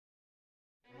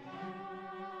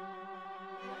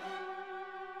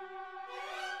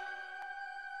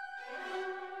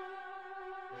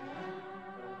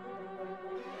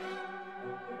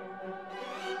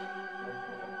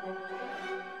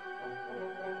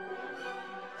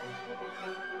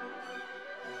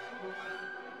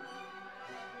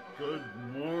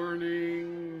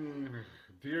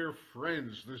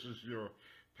friends. This is your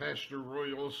Pastor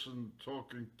Roy Olsen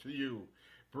talking to you,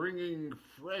 bringing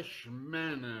fresh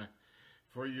manna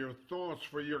for your thoughts,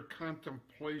 for your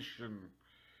contemplation,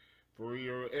 for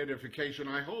your edification,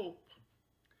 I hope.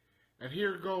 And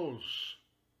here goes.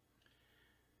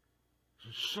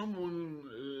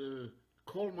 Someone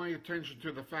called my attention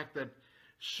to the fact that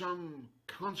some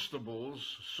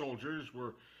constables, soldiers,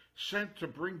 were sent to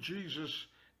bring Jesus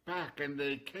back, and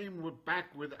they came back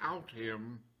without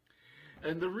him.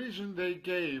 And the reason they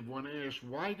gave when asked,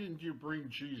 why didn't you bring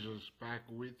Jesus back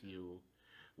with you,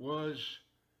 was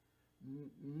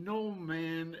no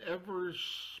man ever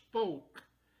spoke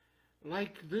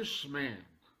like this man.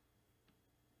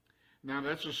 Now,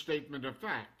 that's a statement of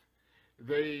fact.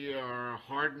 They are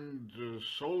hardened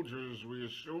soldiers, we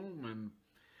assume, and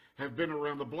have been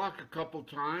around the block a couple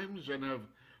times and have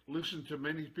listened to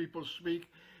many people speak.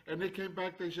 And they came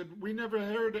back, they said, we never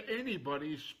heard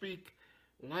anybody speak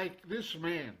like this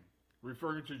man,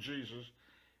 referring to Jesus.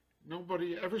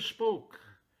 Nobody ever spoke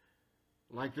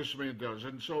like this man does.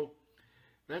 And so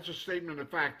that's a statement of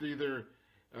fact. Either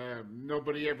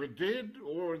nobody ever did,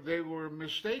 or they were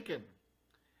mistaken.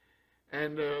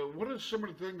 And what are some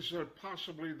of the things that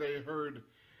possibly they heard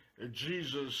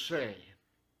Jesus say?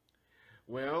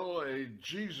 Well,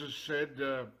 Jesus said,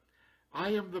 I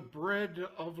am the bread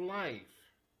of life.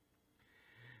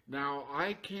 Now,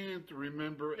 I can't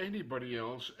remember anybody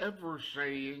else ever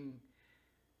saying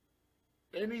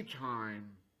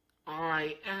anytime,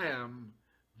 I am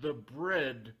the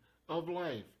bread of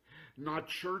life. Not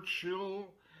Churchill,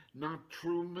 not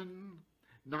Truman,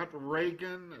 not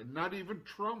Reagan, not even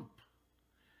Trump,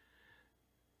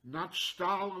 not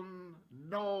Stalin,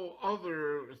 no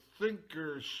other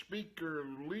thinker, speaker,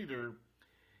 leader,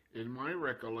 in my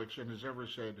recollection, has ever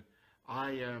said,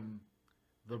 I am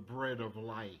the bread of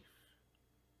life.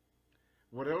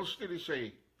 What else did he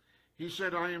say? He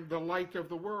said, I am the light of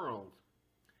the world.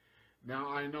 Now,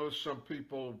 I know some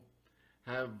people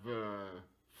have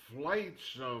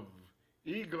flights of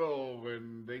ego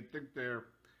and they think they're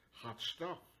hot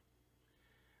stuff.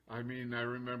 I mean, I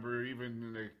remember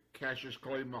even Cassius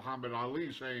Clay Muhammad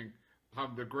Ali saying,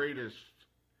 I'm the greatest.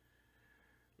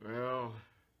 Well,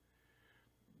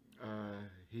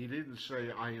 he didn't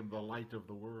say, I am the light of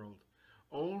the world.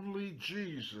 Only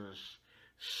Jesus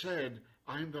said,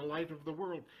 I'm the light of the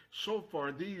world. So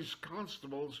far, these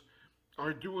constables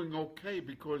are doing okay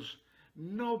because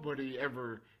nobody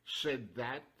ever said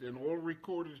that in all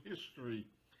recorded history.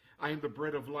 I am the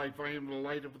bread of life. I am the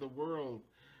light of the world.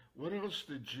 What else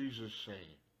did Jesus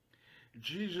say?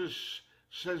 Jesus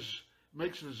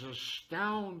makes this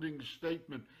astounding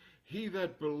statement. He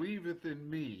that believeth in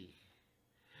me,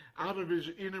 out of his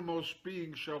innermost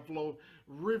being shall flow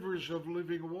rivers of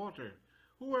living water.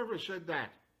 Whoever said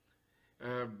that?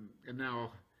 And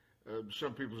now,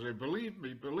 some people say, believe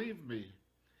me.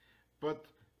 But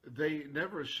they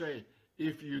never say,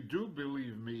 if you do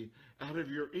believe me, out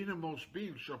of your innermost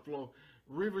being shall flow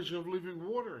rivers of living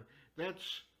water. That's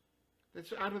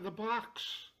out of the box.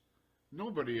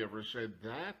 Nobody ever said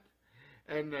that.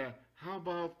 And how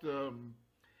about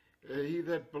he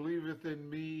that believeth in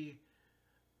me,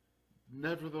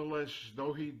 nevertheless,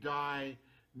 though he die,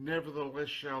 nevertheless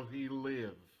shall he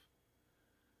live.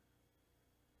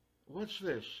 What's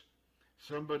this?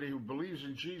 Somebody who believes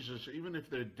in Jesus, even if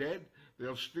they're dead,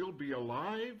 they'll still be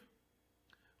alive?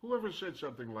 Whoever said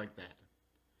something like that?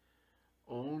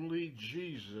 Only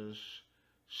Jesus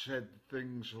said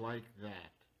things like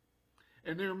that.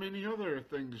 And there are many other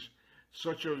things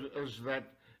such as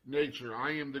that nature.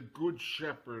 I am the good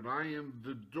shepherd. I am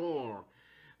the door.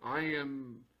 I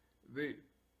am the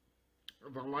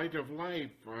light of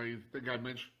life. I think I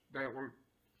mentioned that word.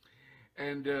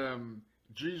 And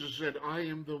Jesus said, I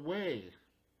am the way.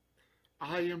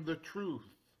 I am the truth.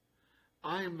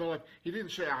 I am the life. He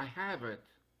didn't say, I have it.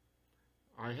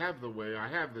 I have the way. I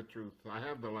have the truth. I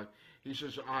have the life. He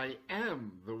says, I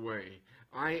am the way.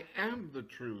 I am the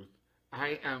truth.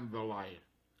 I am the life.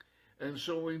 And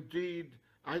so indeed,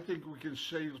 I think we can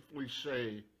safely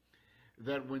say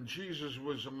that when Jesus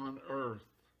was on earth,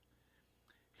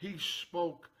 he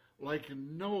spoke like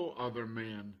no other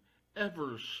man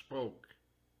ever spoke.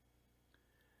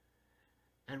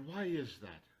 And why is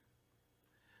that?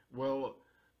 Well,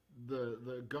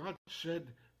 the God said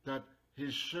that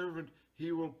his servant,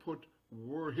 he will put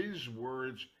his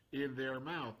words in their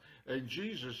mouth. And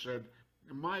Jesus said,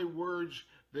 my words,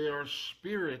 they are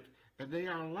spirit and they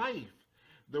are life.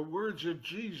 The words of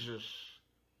Jesus,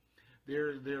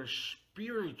 they're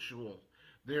spiritual.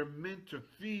 They're meant to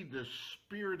feed the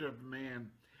spirit of man,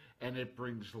 and it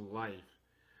brings life.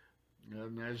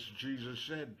 And as Jesus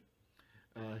said,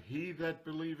 He that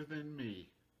believeth in me,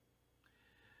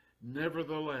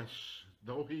 nevertheless,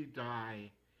 though he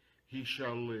die, he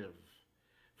shall live.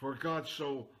 For God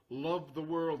so loved the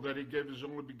world that he gave his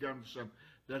only begotten Son,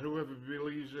 that whoever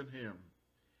believes in him,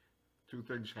 two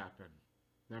things happen.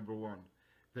 Number one,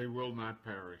 they will not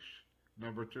perish.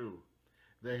 Number two,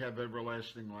 they have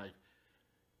everlasting life.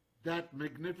 That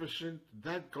magnificent,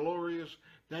 that glorious,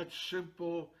 that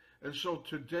simple. And so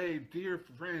today, dear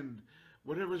friend,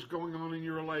 whatever's going on in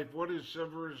your life,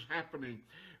 whatever is happening,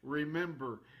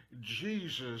 remember,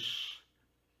 Jesus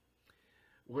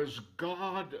was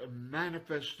God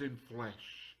manifest in flesh.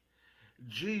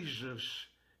 Jesus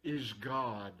is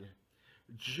God.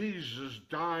 Jesus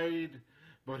died,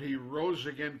 but he rose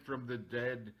again from the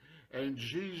dead, and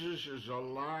Jesus is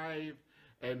alive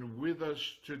and with us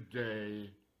today.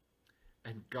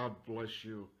 And God bless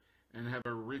you, and have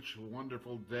a rich,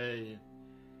 wonderful day.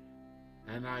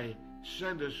 And I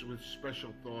send us with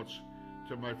special thoughts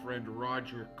to my friend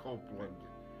Roger Copeland,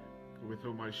 with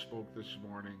whom I spoke this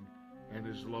morning, and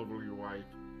his lovely wife,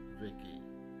 Vicki.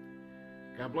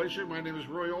 God bless you. My name is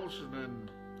Roy Olsen,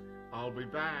 and I'll be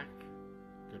back.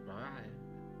 Goodbye.